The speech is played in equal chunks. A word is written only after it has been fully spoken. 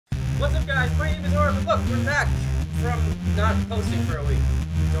What's up, guys? My name is Orb. Look, we're back from not posting for a week.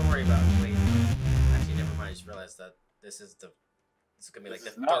 Don't worry about it. Wait. Actually, never mind. I just realized that this is gonna be like the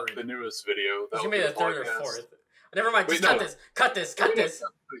third. Not the newest video. This is gonna be the third or fourth. Never mind. Just cut this. Cut this. Cut this.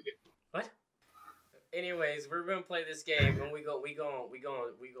 What? Anyways, we're gonna play this game, and we gonna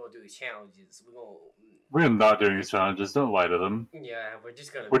do these challenges. We're not doing these challenges. Don't lie to them. Yeah, we're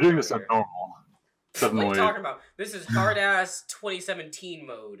just gonna. We're doing this at normal. What are you talking about? This is hard ass 2017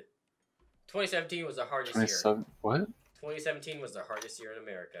 mode. 2017 was the hardest year. What? 2017 was the hardest year in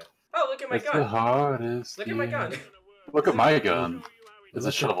America. Oh, look at my it's gun. The hardest. Look at my gun. Look at my gun. It's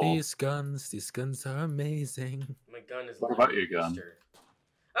a shovel. These guns are amazing. My gun is. What about your gun?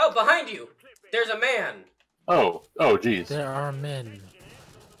 Oh, behind you. There's a man. Oh, geez. There are men.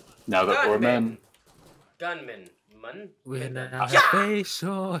 Now that we're men. Gunmen. Mun? We now have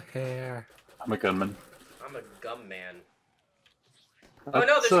facial hair. I'm a gunman. I'm a gum man. Oh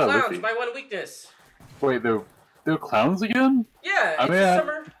no, there's clowns. My one weakness. Wait, they're clowns again? Yeah, it's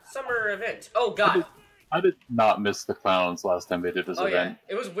a summer event. Oh god. I did not miss the clowns last time they did this event.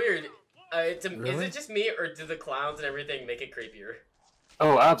 Yeah, it was weird. Really? Is it just me, or do the clowns and everything make it creepier?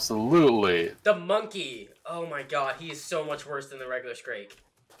 Oh, absolutely. The monkey. Oh my god, he is so much worse than the regular Scrake.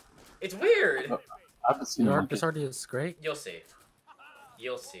 It's weird. I haven't seen him. This already is great. You'll see.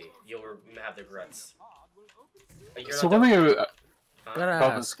 You'll see. You'll have the grunts. So one thing Gotta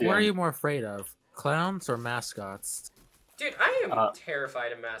ask, what are you more afraid of? Clowns or mascots? Dude, I am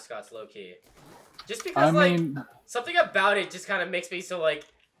terrified of mascots, low-key. Just because, something about it just kind of makes me so, like...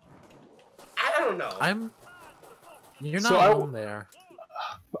 I don't know. You're not alone there.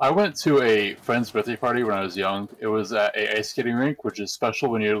 I went to a friend's birthday party when I was young. It was at a ice skating rink, which is special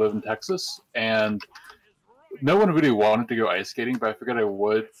when you live in Texas. And no one really wanted to go ice skating, but I figured I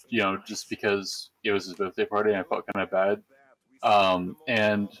would, just because it was his birthday party and I felt kind of bad.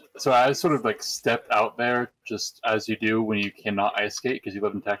 And so I sort of stepped out there just as you do when you cannot ice skate because you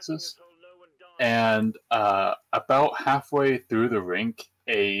live in Texas. And about halfway through the rink,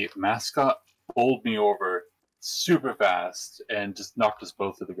 a mascot bowled me over super fast and just knocked us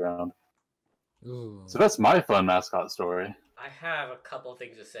both to the ground. Ooh. So that's my fun mascot story. I have a couple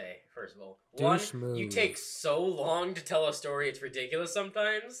things to say, first of all. One, you take so long to tell a story, it's ridiculous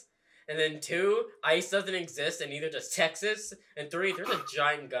sometimes. And then two, ice doesn't exist, and neither does Texas. And three, there's a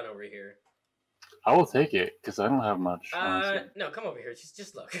giant gun over here. I will take it, because I don't have much. No, come over here.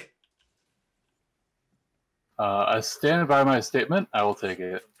 Just look. I stand by my statement. I will take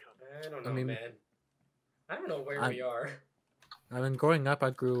it. I don't know, man. I don't know where we are. I mean, growing up, I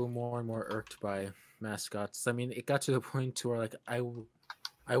grew more and more irked by mascots. I mean, it got to the point to where,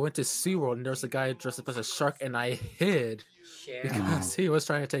 I went to SeaWorld, and there was a guy dressed up as a shark, and I hid because he was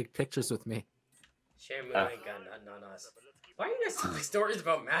trying to take pictures with me. Shamu ain't got nothing on us. Why are you guys telling stories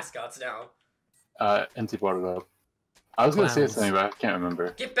about mascots now? NT brought it up. I was going to say something, but I can't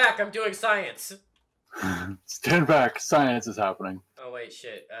remember. Get back, I'm doing science. Stand back, science is happening. Oh, wait,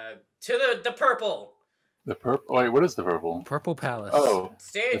 shit. To the purple. The purple? Wait, what is the purple? Purple Palace. Oh.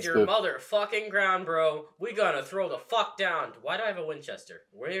 Stand your motherfucking ground, bro. We gonna throw the fuck down. Why do I have a Winchester?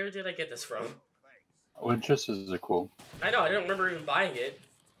 Where did I get this from? Winchesters are cool. I know, I don't remember even buying it.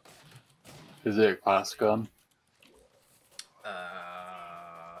 Is it a class gun?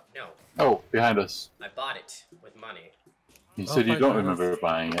 No. Oh, behind us. I bought it with money. You said you don't remember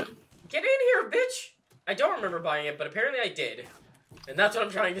buying it. Get in here, bitch! I don't remember buying it, but apparently I did. And that's what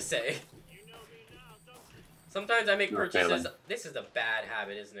I'm trying to say. Sometimes I make purchases. This is a bad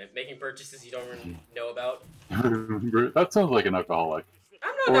habit, isn't it? Making purchases you don't really know about. That sounds like an alcoholic.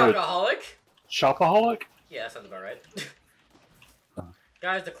 I'm not an alcoholic. Shopaholic? Yeah, that sounds about right.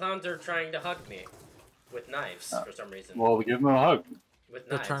 Guys, the clowns are trying to hug me with knives for some reason. Well, we give them a hug. With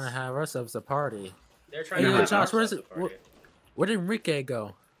They're knives. trying to have ourselves a party. They're trying to have Josh, ourselves a where did Enrique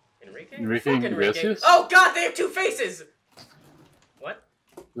go? Enrique? Enrique? Oh god, they have two faces! What?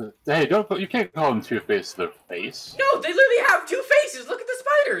 Hey, you can't call them two-faced to their face. No, they literally have two faces! Look at the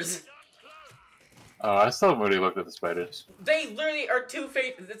spiders! I still haven't really looked at the spiders. They literally are two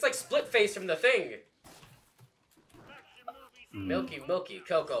faces. It's like split face from the thing. Milky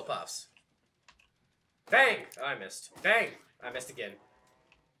Cocoa Puffs. Bang! Oh, I missed. Bang! I missed again.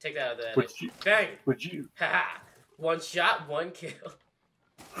 Take that out of the Bang! Would you? Haha! One shot, one kill.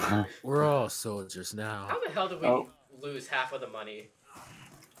 We're all soldiers now. How the hell did we lose half of the money?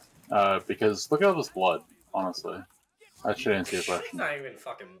 Because look at all this blood, honestly. That should answer your question. It's not even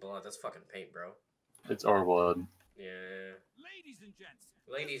fucking blood, that's fucking paint, bro. It's our blood. Yeah.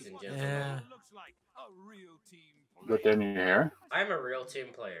 Ladies and gents. Yeah. Looks like a real team. Got that in your hair? I'm a real team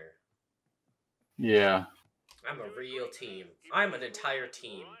player. Yeah. I'm a real team. I'm an entire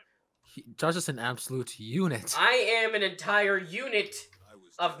team. Josh is an absolute unit. I am an entire unit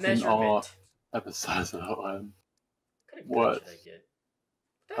of In all measurement. at the size of that one. What kind of gun What? should I get?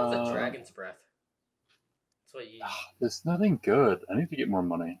 That was a dragon's breath. That's what you. There's nothing good. I need to get more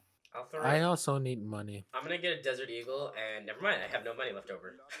money. I'll throw I it. also need money. I'm gonna get a desert eagle, and never mind. I have no money left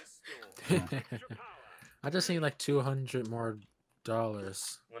over. I just need like $200 more.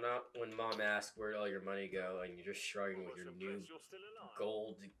 When mom asks where'd all your money go, and you're just shrugging with your new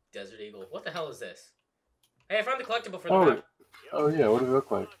gold desert eagle. What the hell is this? Hey, I found the collectible for the map. Oh yeah, what does it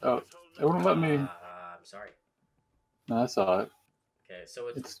look like? Oh, it wouldn't let me. I'm sorry. No, I saw it. Okay, so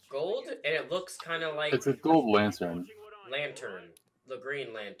it's gold, and it looks kind of like It's a gold lantern. lantern, the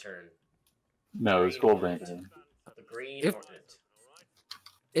green lantern. No, it's gold lantern. The green ornament.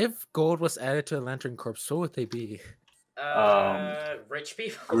 If gold was added to a lantern corps, what would they be? Rich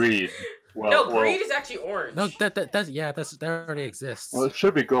people. Greed. Well, No, greed is actually orange. No, that already exists. Well, it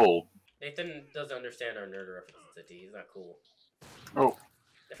should be gold. Nathan doesn't understand our nerd references. He's not cool. Oh.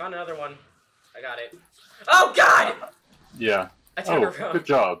 I found another one. I got it. Oh God! Yeah. I turned Oh, around. good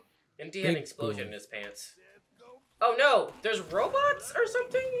job. And he had an explosion in his pants. Oh no! There's robots or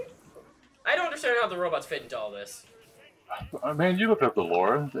something? I don't understand how the robots fit into all this. Man, you looked up the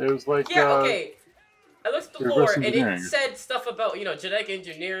lore. It was like Yeah, okay. I looked at the reverse lore and engineering. it said stuff about, genetic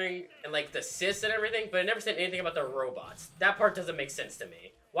engineering and like the Sith and everything, but it never said anything about the robots. That part doesn't make sense to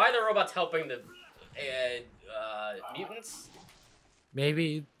me. Why are the robots helping the mutants?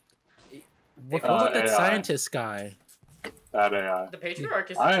 Maybe. What about that AI. scientist guy? that AI. The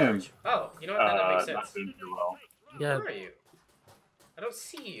patriarch is in I am, charge. Oh, you know what? That makes not sense. doing too well. Yeah, Where are you? I don't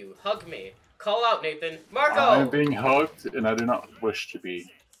see you. Hug me. Call out, Nathan. Marco! I'm being hugged, and I do not wish to be.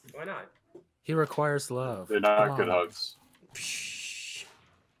 Why not? he requires love. They're not Come good on. hugs. Psh.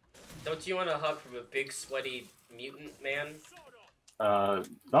 Don't you want a hug from a big, sweaty mutant man?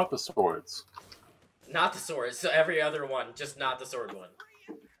 Not the swords. Not the sword. So every other one, just not the sword one.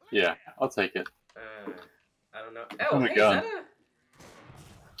 Yeah, I'll take it. I don't know. Oh, I'm a hey, gun. is that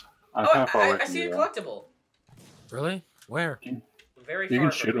a... I'm Oh, kind of far away I from see a you. collectible. Really? Where? Very You far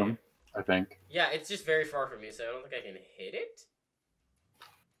can from shoot me. them, I think. Yeah, it's just very far from me, so I don't think I can hit it.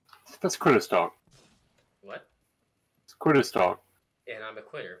 That's critter talk. What? It's critter talk. And I'm a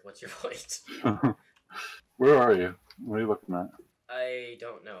quitter. What's your point? Where are you? What are you looking at? I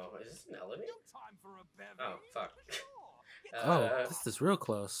don't know. Is this an elevator? Oh, fuck. Oh, this is real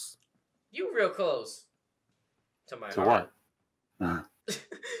close. You real close to my To heart. what?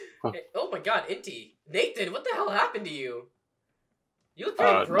 Oh my god, Inti. Nathan, what the hell happened to you? You look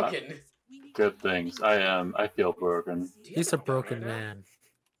very broken. Good things. I feel broken. Do you He's have a broken gun right now? man.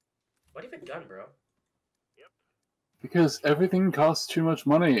 Why do you have a gun, bro? Because everything costs too much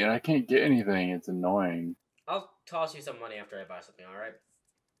money, and I can't get anything. It's annoying. I'll toss you some money after I buy something, alright?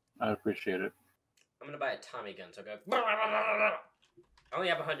 I appreciate it. I'm gonna buy a Tommy gun, so I go... I only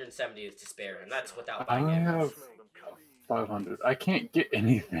have 170 to spare, and that's without I buying only ammo. have 500. I can't get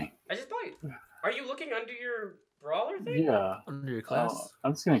anything. I just bought it. Are you looking under your brawler thing? Yeah. Under your class?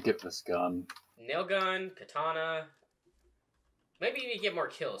 I'm just gonna get this gun. Nail gun, katana. Maybe you need to get more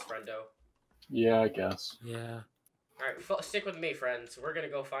kills, friendo. Yeah, I guess. Yeah. Alright, stick with me, friends. We're gonna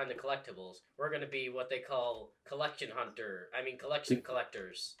go find the collectibles. We're gonna be what they call collection collection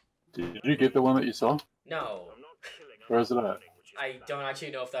collectors. Did you get the one that you saw? No. Where is it at? I don't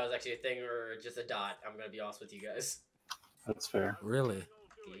actually know if that was actually a thing or just a dot. I'm gonna be honest with you guys. That's fair. Really?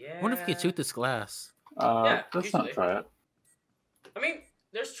 Yeah. I wonder if you could shoot this glass. Yeah, let's usually. not try it. I mean,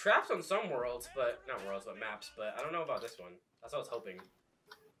 there's traps on some worlds, but not worlds, but maps. But I don't know about this one. That's what I was hoping.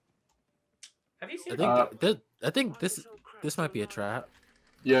 Have you seen? I think this might be a trap.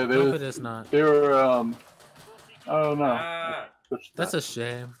 Yeah, No, it there's. is not. They were. Oh no. That's a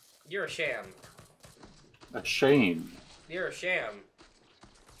shame. You're a sham. a shame. You're a sham.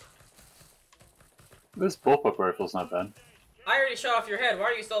 This bullpup rifle's not bad. I already shot off your head. Why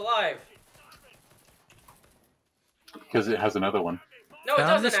are you still alive? Because it has another one. No, it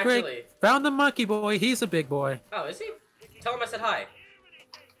Found doesn't the squig. actually. Found the monkey boy. He's a big boy. Oh, is he? Tell him I said hi.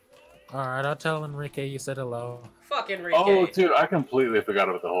 Alright, I'll tell Enrique you said hello. Fuck Enrique. Oh, dude, I completely forgot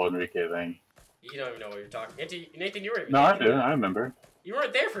about the whole Enrique thing. You don't even know what you're talking. Nathan, you weren't. No, I do. I remember. You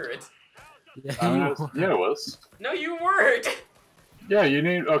weren't there for it. Yeah, you were. Yeah, it was. No, you weren't. Yeah, you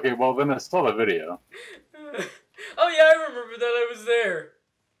need. Okay, well then I saw the video. Oh yeah, I remember that I was there.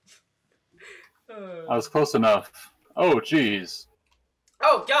 I was close enough. Oh, jeez.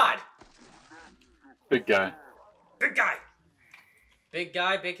 Oh God. Big guy. Big guy. Big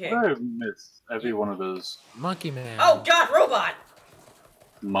guy, big head. I missed every one of those. Monkey man. Oh God, robot.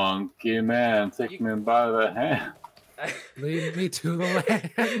 Monkey man, take me by the hand. Lead me to the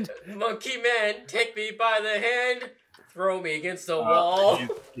land. Monkey man, take me by the hand. Throw me against the wall.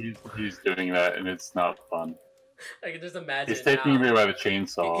 He's doing that, and it's not fun. I can just imagine. He's taking me by the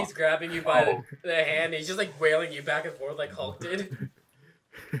chainsaw. He's grabbing you by the hand. And he's just like wailing you back and forth like Hulk did.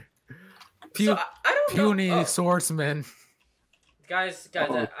 So, I don't puny know. swordsman. Guys,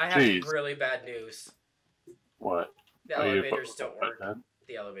 I have really bad news. What? The elevators don't work.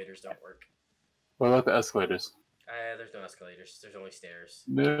 The elevators don't work. What about the escalators? There's no escalators. There's only stairs.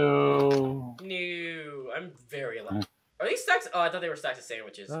 No. No. I'm very loud. Are these stacks? Oh, I thought they were stacks of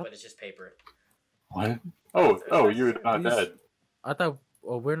sandwiches, but it's just paper. What? Oh, you're not dead. I thought,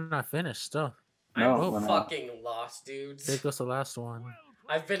 well, we're not finished still. No, I'm fucking lost, dudes. There goes the last one.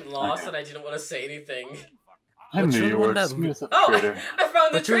 I've been lost and I didn't want to say anything. I knew you were. I found the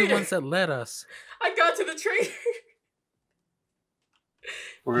But you're trader. the ones that led us. I got to the trader.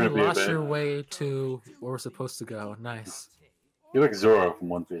 We're gonna You be lost your way to where we're supposed to go. Nice. You're like Zoro from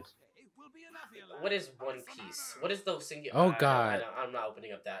One Piece. What is One Piece? What is those singular? Oh God! I'm not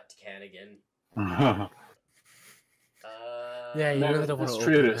opening up that can again. Yeah, you really don't want to open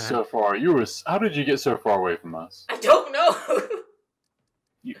treated that. so far. How did you get so far away from us? I don't know.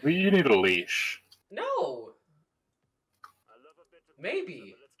 You need a leash. No.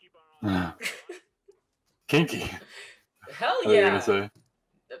 Maybe. Kinky. Hell What are you yeah. gonna say?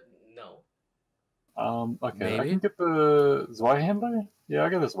 No. Okay. Maybe? I can get the Zweihandler? Yeah, I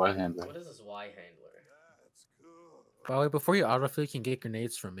get the Zweihandler. What is this Y handler? By the way, before you autofill, you can get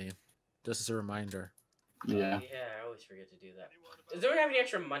grenades from me. Just as a reminder. Yeah. Yeah, I always forget to do that. Does anyone have any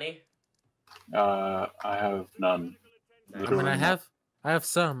extra money? I have none. I mean, Literally I none. have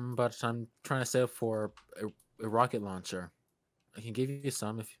some, but I'm trying to save for a rocket launcher. I can give you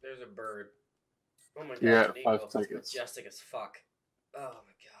some if. There's a bird. Oh my god. Yeah, an eagle. 5 seconds. It's majestic as fuck. Oh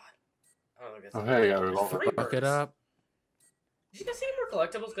my god. I don't know if Oh, hey, I There's revolver. 3 Fuck birds. it up. Did you guys see any more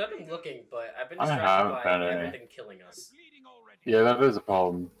collectibles? Because I've been looking, but I've been I distracted haven't by found any. everything killing us. Yeah, that is a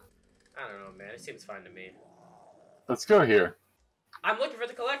problem. I don't know, man. It seems fine to me. Let's go here. I'm looking for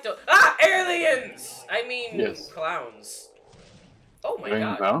the collectible. Ah! Aliens! I mean, Yes. clowns. Oh my Ring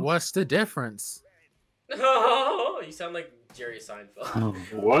god. bounce? What's the difference? Oh, you sound like Jerry Seinfeld.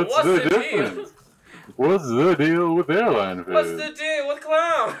 What's the difference? What's the deal with airline food? What's the deal with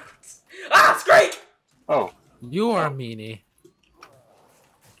clowns? Ah! Screek! Oh. You are a meanie.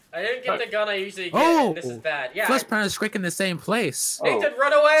 I didn't get the gun I usually get. Oh! And this is bad. Yeah. Flesh pound is quick in the same place. Nathan,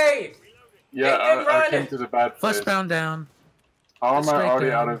 run away! Yeah, Nathan, I run! came to the bad place. Flesh pound down. How am I Straight already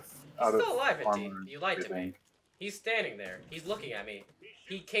down. out of He's still alive, armor Inti. and You lied to me. everything? He's standing there. He's looking at me.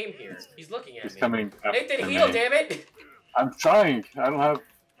 He came here. He's looking at He's me. coming after Nathan, me. heal, damn it! I'm trying. I don't have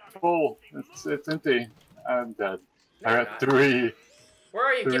full. It's empty. I'm dead. I No, got you're 3. Where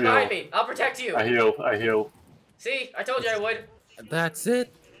are you? Get 3 behind heal. me. I'll protect you. I healed. See? I told you I would. That's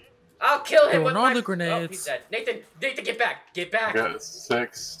it. I'll kill him Throwing with all my... the Oh, grenades. he's dead. Nathan, get back. Get I back. got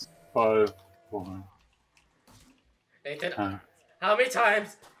 6, 5, 4. Nathan, how many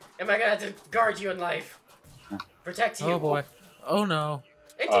times am I gonna have to guard you in life? Protect you. Oh boy. Oh no.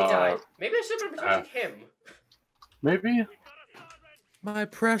 Inti died. Maybe I should have been protecting him. Maybe? My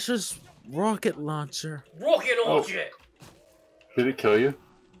precious rocket launcher. Rocket launcher! Did it kill you?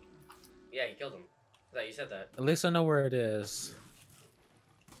 Yeah, he killed him. Yeah, you said that. At least I know where it is.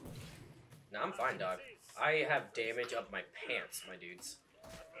 Nah, I'm fine, dog. I have damage up my pants, my dudes.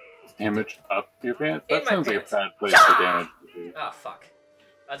 Damage up your pants? In That my sounds pants. like a bad place for damage to be. Ah, fuck.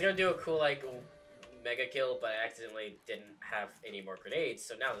 I was gonna do a cool, like, mega kill, but I accidentally didn't have any more grenades,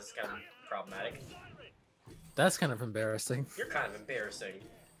 so now this is kind of problematic. That's kind of embarrassing. You're kind of embarrassing.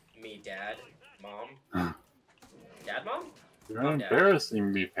 Me, Dad, Mom. Dad, Mom? You're Mom, Dad.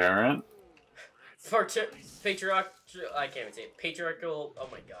 embarrassing me, parent. Patriarchal... I can't even say it. Patriarchal... Oh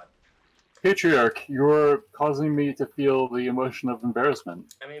my god. Patriarch, you're causing me to feel the emotion of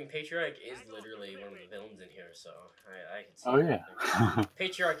embarrassment. I mean, Patriarch is literally one of the villains in here, so I can see Oh, it. yeah.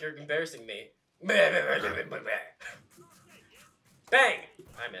 Patriarch, you're embarrassing me. Bang!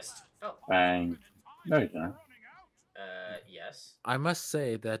 I missed. Oh, Bang. No, you don't. yes. I must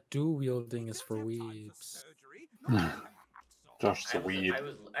say that dual wielding is for weebs. Josh is a weeb. I'm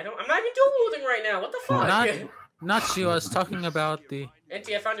not even dual wielding right now. What the fuck? Not you. I was talking about the.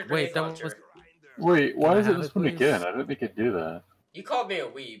 Auntie, I found your Wait, grenade that launcher. was. Wait, why Can I is it have this it, one please? again? I didn't think it'd do that. You called me a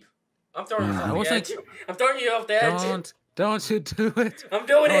weeb. I'm throwing you I off the wasn't- edge. I'm throwing you off the edge. Don't you do it. I'm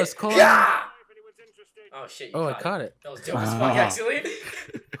doing I it. was calling- Yeah! Oh shit! You Oh, I caught caught it. That was dope as fuck, actually.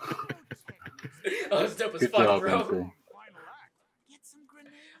 That was dope as Good fuck, job, bro. Nancy.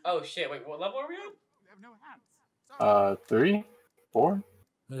 Oh shit! Wait, what level are we on? 3? 4?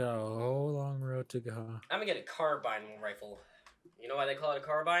 We got a whole long road to go. I'm gonna get a carbine rifle. You know why they call it a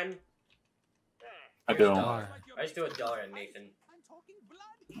carbine? I Here's a don't. dollar. I just threw $1 at Nathan.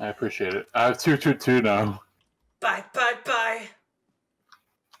 I appreciate it. I have 222 now. Bye.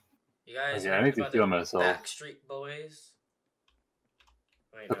 You guys Okay, I heard need to about heal the myself. Backstreet Boys?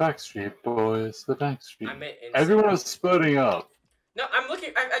 Wait, The no. Backstreet Boys, the Backstreet. I meant in Everyone is splitting up. No, I'm looking.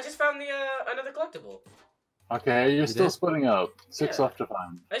 I just found the another collectible. Okay, you're still did? splitting up. 6 Yeah. left to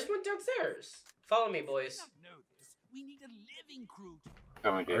find. I just went downstairs. Follow me, boys. We need a living crew.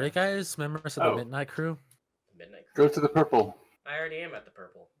 Coming Are here. you guys members of the Midnight Crew? Midnight. Go to the purple. I already am at the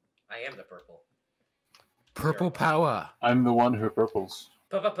purple. I am the purple. Purple power. I'm the one who purples.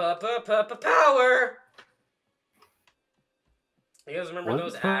 Power. You guys remember What?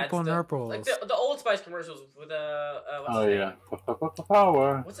 those ads? Purple Like nurples. the Old Spice commercials with what's Oh his yeah, name?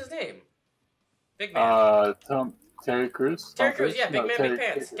 power. What's his name? Big man. Terry Crews. Terry Tom Crews, yeah, big No, man, Terry big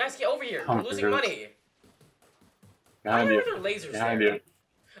pants. Crews. Guys, get over here. Tom We're losing Cruise. money. Behind Why you. are there lasers Behind there? you.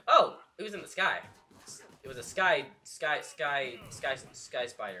 Oh, it was in the sky. It was a sky spider.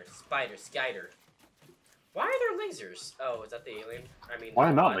 Skider. Why are there lasers? Oh, is that the alien? I mean,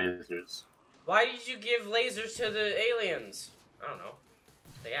 Why not why- lasers? Why did you give lasers to the aliens? I don't know.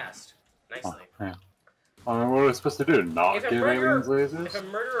 They asked nicely. Oh, yeah. I mean, what are we supposed to do? Not If a give murderer- aliens If a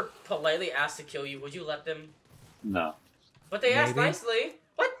lasers? murderer politely asked to kill you, would you let them? No. But they asked Maybe. nicely.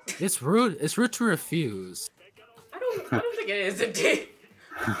 What? It's rude. It's rude to refuse. I don't think it is. Indeed.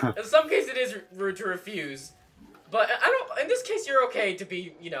 In some cases, it is rude to refuse. But I don't. In this case, you're okay to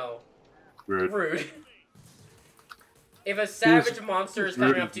be, Rude. rude. If a savage monster is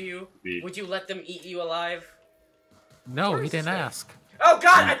coming up to you, Be- would you let them eat you alive? No, Where's he didn't this guy? ask. Oh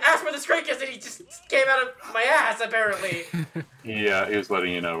God! I asked where the snake is, and he just came out of my ass. Apparently. Yeah, he was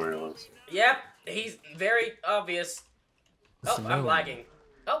letting you know where he was. Yep. He's very obvious. Oh, I'm Smooth. lagging.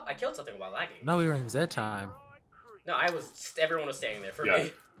 Oh, I killed something while lagging. No, we were in Z time. No, I was. Everyone was staying there for Yeah.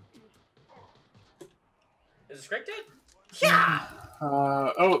 me. Is the script dead? Yeah.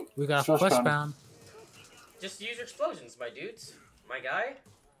 Oh, We got Shush flesh Bound. bound. Just use your explosions, my dudes. My guy.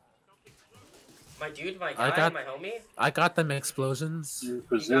 My dude, my I guy, got- my homie. I got them explosions. you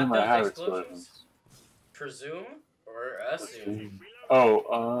presume got I have those explosions. Presume or assume?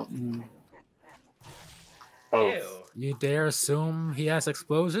 Oh, both. Ew. You dare assume he has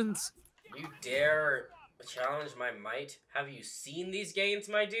explosions? You dare challenge my might? Have you seen these gains,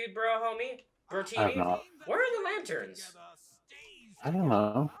 my dude, bro, homie? I have Brotini? not. Where are the lanterns? I don't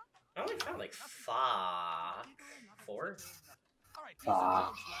know. I only found like 4.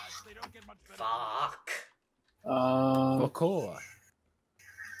 Ah. Fuck. Cool.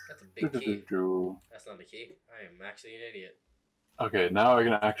 That's a big key. Okay, That's not the key. I am actually an idiot. now we're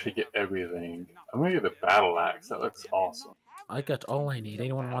gonna actually get everything. I'm gonna get the battle axe. That looks awesome. I got all I need.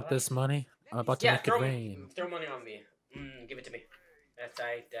 Anyone want this money? I'm about to Yeah, make it rain. throw money on me. Give it to me.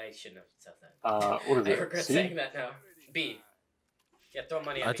 I shouldn't have said that. What is I it? regret C? saying that now. B. Yeah, throw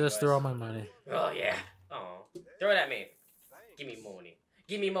money at me. I just boys. threw all my money. Oh yeah. Oh, throw it at me. Give me money.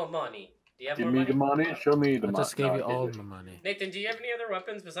 Give me more money. Do you have Give more me money? the money. Show me the I money. just gave you all my money. Nathan, do you have any other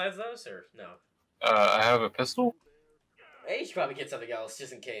weapons besides those, or no? I have a pistol. Hey, you should probably get something else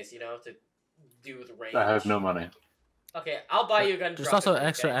just in case, to do with range. I have no money. Okay, I'll buy you a gun. There's drop also it,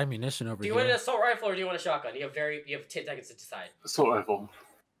 extra okay? ammunition over Do you here. want an assault rifle or do you want a shotgun? You have 10 seconds to decide. Assault rifle.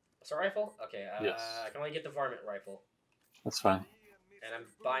 Assault rifle? Okay. Yes. I can only get the varmint rifle, That's fine. and I'm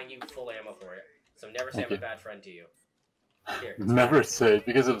buying you full ammo for it. So never say Thank I'm a you. bad friend to you. Here. Never say,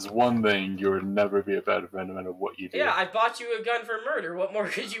 because if it's one thing, you would never be a bad friend no matter what you do. Yeah, I bought you a gun for murder. What more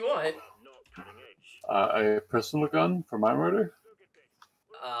could you want? A personal gun for my murder?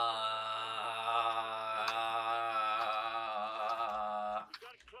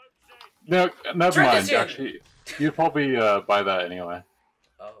 No, never mind. Transition! Actually, you'd probably buy that anyway.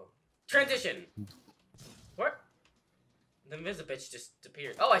 Oh. Transition. What? The Invisibitch just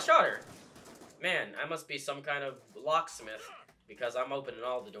appeared. Oh, I shot her. Man, I must be some kind of locksmith because I'm opening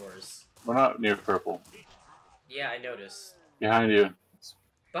all the doors. We're not near purple. Yeah, I noticed. Behind you.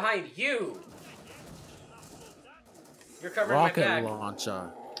 Behind you. You're covering my Rocket back.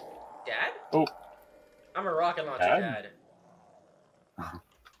 launcher. Dad? Oh, I'm a rocket launcher, Dad? Dad.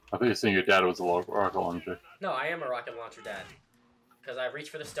 I thought you were saying your dad was a rocket launcher. No, I am a rocket launcher, Dad. Because I reach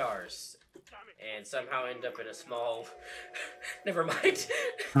for the stars and somehow end up in a small. Never mind.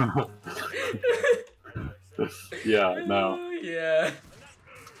 Yeah, no. Yeah.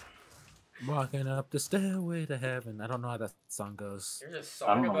 Walking up the stairway to heaven. I don't know how that song goes. There's a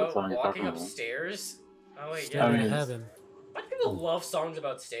I don't song know what about song you're walking talking about. upstairs. Oh wait, Stairway yeah. to mean- heaven. Why do people love songs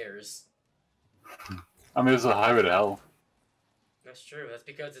about stairs? I mean, it's a highway to hell. That's true. That's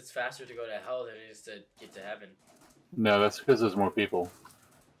because it's faster to go to hell than it is to get to heaven. No, that's because there's more people.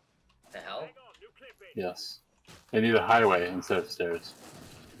 The hell? Yes. They need a highway instead of stairs.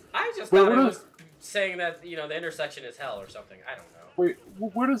 I just thought it was saying that, you know, the intersection is hell or something. I don't know. Wait,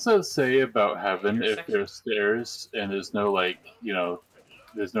 what does that say about heaven if there's stairs and there's no, like, you know,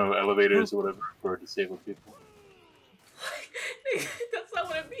 there's no elevators or whatever for disabled people? That's not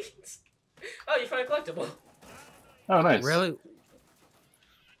what it means. Oh, you find a collectible. Oh, nice. Really?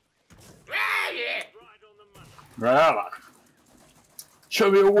 Show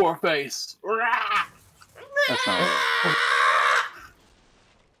me a war face. That's not it.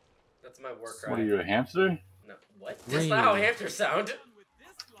 That's my war cry. What are you, a hamster? No, what? That's not how hamsters sound.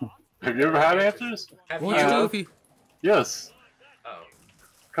 Have you ever had hamsters? Have What you? do you? Yes. Oh.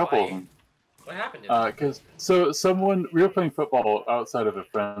 A couple Why? of them. What happened to them? Because we were playing football outside of a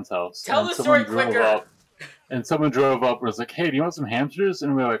friend's house. Tell the story quicker. And someone drove up and was like, "Hey, do you want some hamsters?"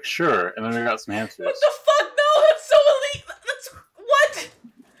 And we were like, "Sure." And then we got some hamsters. What the fuck? No, that's so elite. That's what?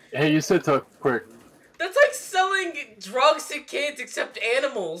 Hey, you said talk quick. That's like selling drugs to kids except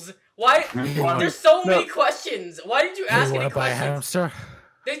animals. Why? Why? There's so many questions. Why did you ask any Buy a questions? hamster?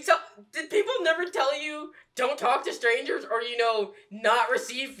 Did people never tell you don't talk to strangers or, you know, not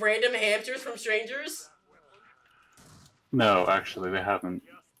receive random hamsters from strangers? No, actually, they haven't.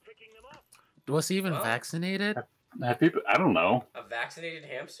 Was he even vaccinated? Have people? I don't know. A vaccinated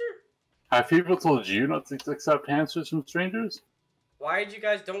hamster? Have people told you not to accept hamsters from strangers? Why did you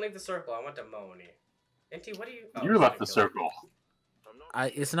guys don't leave the circle? I want to Moni. NT, what do you? Oh, You left the circle.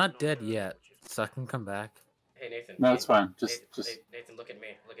 It's not dead yet, so I can come back. Hey Nathan. No, it's fine. Nathan, look at me.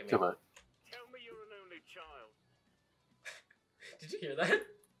 Look at me. Kill it. Tell me you're an only child. Did you hear that?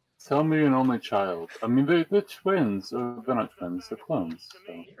 Tell me you're an only child. I mean, they're twins. Or they're not twins. They're clones.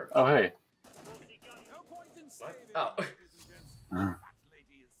 So. Oh, hey. What? Oh.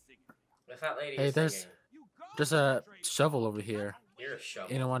 The fat lady. Hey, is there's a shovel over here. You're a shovel.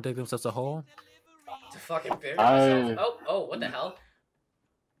 Anyone want to dig themselves a hole? To fucking bury myself. Oh, what the hell?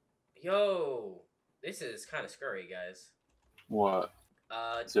 Yo, this is kind of scurry, guys. What?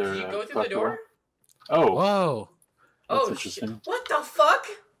 Can you go through the door? Oh. Whoa. Oh, shit. What the fuck?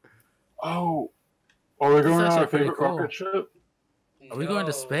 Oh. Are we going on our pretty favorite cool. rocket ship? Are we going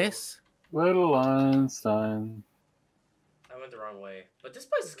to space? Little Einstein. I went the wrong way. But this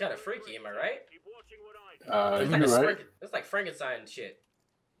place is kind of freaky, am I right? You're right. It's like Frankenstein shit.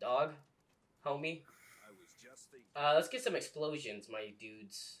 Dog. Homie. Let's get some explosions, my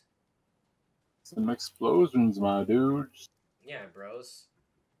dudes. Some explosions, my dudes. Yeah, bros.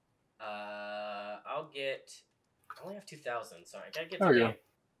 I'll get... I only have 2,000, sorry. I gotta get There the you game.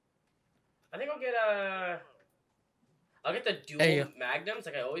 I think I'll get the dual magnums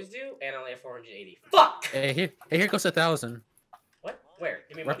like I always do, and I only have 480. Fuck! Hey, here goes 1,000. What? Where?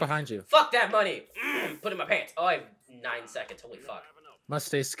 Give me Right money. behind you. Fuck that money! Put it in my pants. Oh, I have 9 seconds. Holy fuck. Must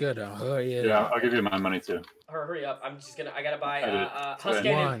taste good. Oh, yeah. Yeah, I'll give you my money too. Hurry up. I gotta buy Husk Okay.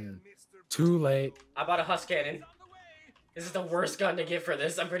 Cannon. 1. Too late. I bought a Husk Cannon. This is the worst gun to get for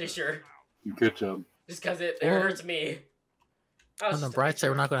this, I'm pretty sure. Good job. Just because it hurts me. Oh, On the bright side,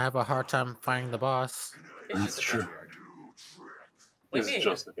 we're not going to have a hard time finding the boss. That's true. What do This you is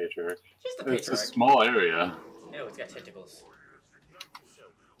mean? just the patriarch. Just the It's a patriarch. small area. No, it's got tentacles.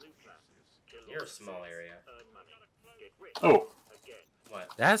 You're a small area. Oh, What?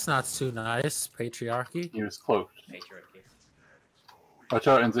 That's not too nice, patriarchy. he was cloaked. Patriarchy. Watch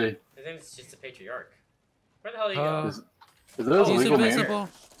out, NZ. His name is just a patriarch. Where the hell do you go? Is that a He's legal name? invisible.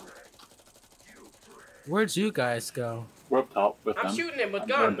 Where'd you guys go? We're up top with I'm them. shooting him with I'm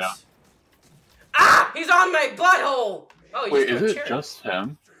going down. guns. Ah! He's on my butthole! Oh, he Wait, just is threw a it chair. just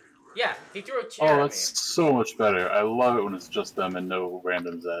him? Yeah, he threw a chair Oh, at me. that's so much better. I love it when it's just them and no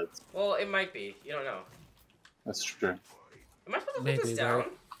random Zeds. Well, it might be. You don't know. That's true. Am I supposed to put Maybe, this down?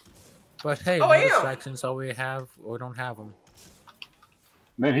 right? But hey, Oh, no I am. distractions. All we have, or don't have them.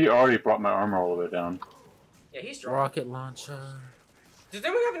 Man, he already brought my armor all the way down. Yeah, he's strong. Rocket launcher. Does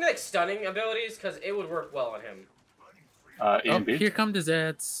anyone have any like stunning abilities? Because it would work well on him. A Oh, and B? here come the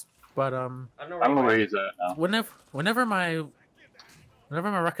Zeds. But I don't know I don't know he where went. he's at now. whenever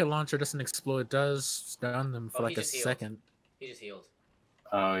my rocket launcher doesn't explode, it does stun them for Oh, like he a just healed. second. He just healed.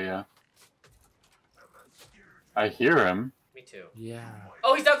 Oh, yeah. I hear him. Me too. Yeah.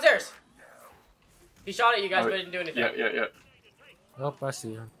 Oh, he's downstairs! He shot at you guys, Oh, but didn't do anything. Yeah. Oh, I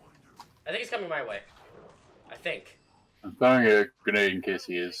see him. I think he's coming my way. I think. I'm throwing a grenade in case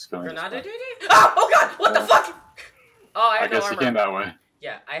he is going this Grenade? way. Oh, oh god! What the fuck? Oh, I I have no guess he armor. came that way.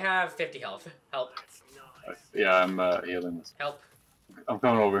 Yeah, I have 50 health. Help. Yeah, I'm healing this. Help. I'm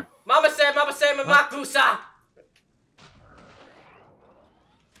coming over. Mama said, Mama Mamakusa!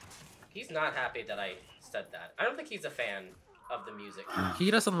 He's not happy that I said that. I don't think he's a fan of the music. He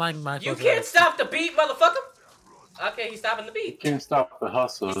doesn't like Michael You Jackson. can't stop the beat, motherfucker! Okay, he's stopping the beat. Can't stop the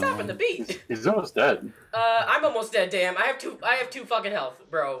hustle. He's stopping the beat. He's almost dead. I'm almost dead, damn. I have two fucking health,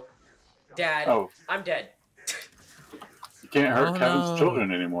 bro. Dad. Oh. I'm dead. You can't hurt Oh, Kevin's no.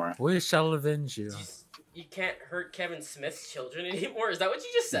 children anymore. We shall avenge you. You can't hurt Kevin Smith's children anymore? Is that what you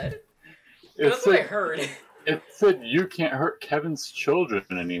just said? It That's what I said, heard. it said you can't hurt Kevin's children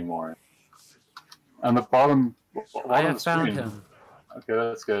anymore. On the bottom I of the have found screen. him. Okay,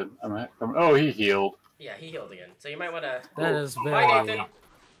 that's good. Oh, he healed. Yeah, he healed again. So you might want to... That is Bye, very... Nathan.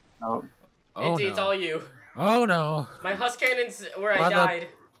 Oh, Oh, It's no. all you. Oh, no. My husk cannon's where By I the- died.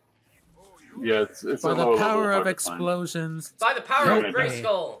 yeah, it's By a the low power level, of hard to find. explosions. By the power of Nope.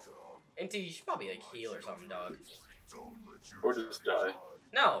 Grayskull. Into you should probably like heal or something, dog. Or just die.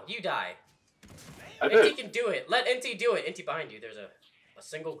 No, you die. I NT did. can do it. Let NT do it. NT behind you. There's a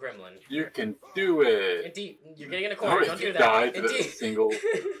single gremlin. You can do it. NT, you're getting in a corner. Or Don't if you do die that. to that single.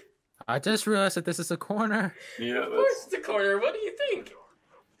 I just realized that this is a corner. Yeah, Of course it's a corner. What do you think?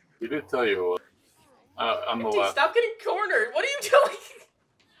 we did tell you. On the NT, left. stop getting cornered. What are you doing?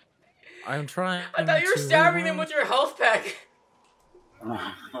 I'm trying I thought you were to stabbing them reload. with your health pack.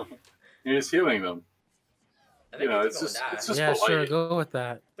 You're just healing them. I think You know, NT it's gonna just- die. it's just- Yeah, sure, polite. go with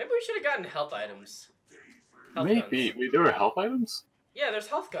that. Maybe we should have gotten health items. Health Maybe. guns. Wait, there were health items? Yeah, there's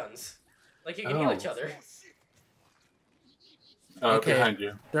health guns. Like you can heal Oh. each other. Okay. Behind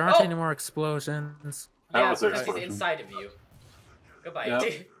you. There aren't Oh! any more explosions. That Yeah, was an because he's explosion. inside of you. Goodbye. Yep.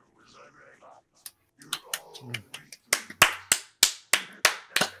 NT.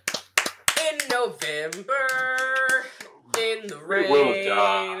 In November, in the We will rain.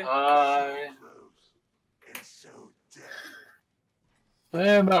 die.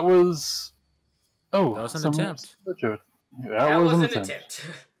 And that was... Oh, That was an someone- attempt. That was an attempt.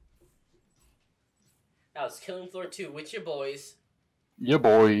 That was Killing Floor 2 with your boys. Yeah,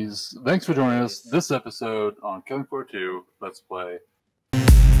 boys. Thanks for joining us this episode on Killing Floor 2 Let's Play.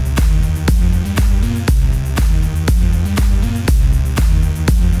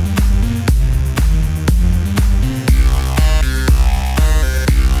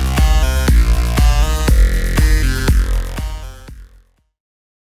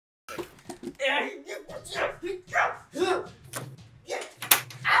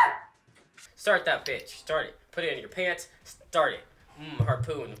 Start that bitch. Start it. Put it in your pants. Start it.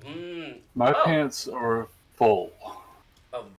 Harpoon. My Oh. pants are full.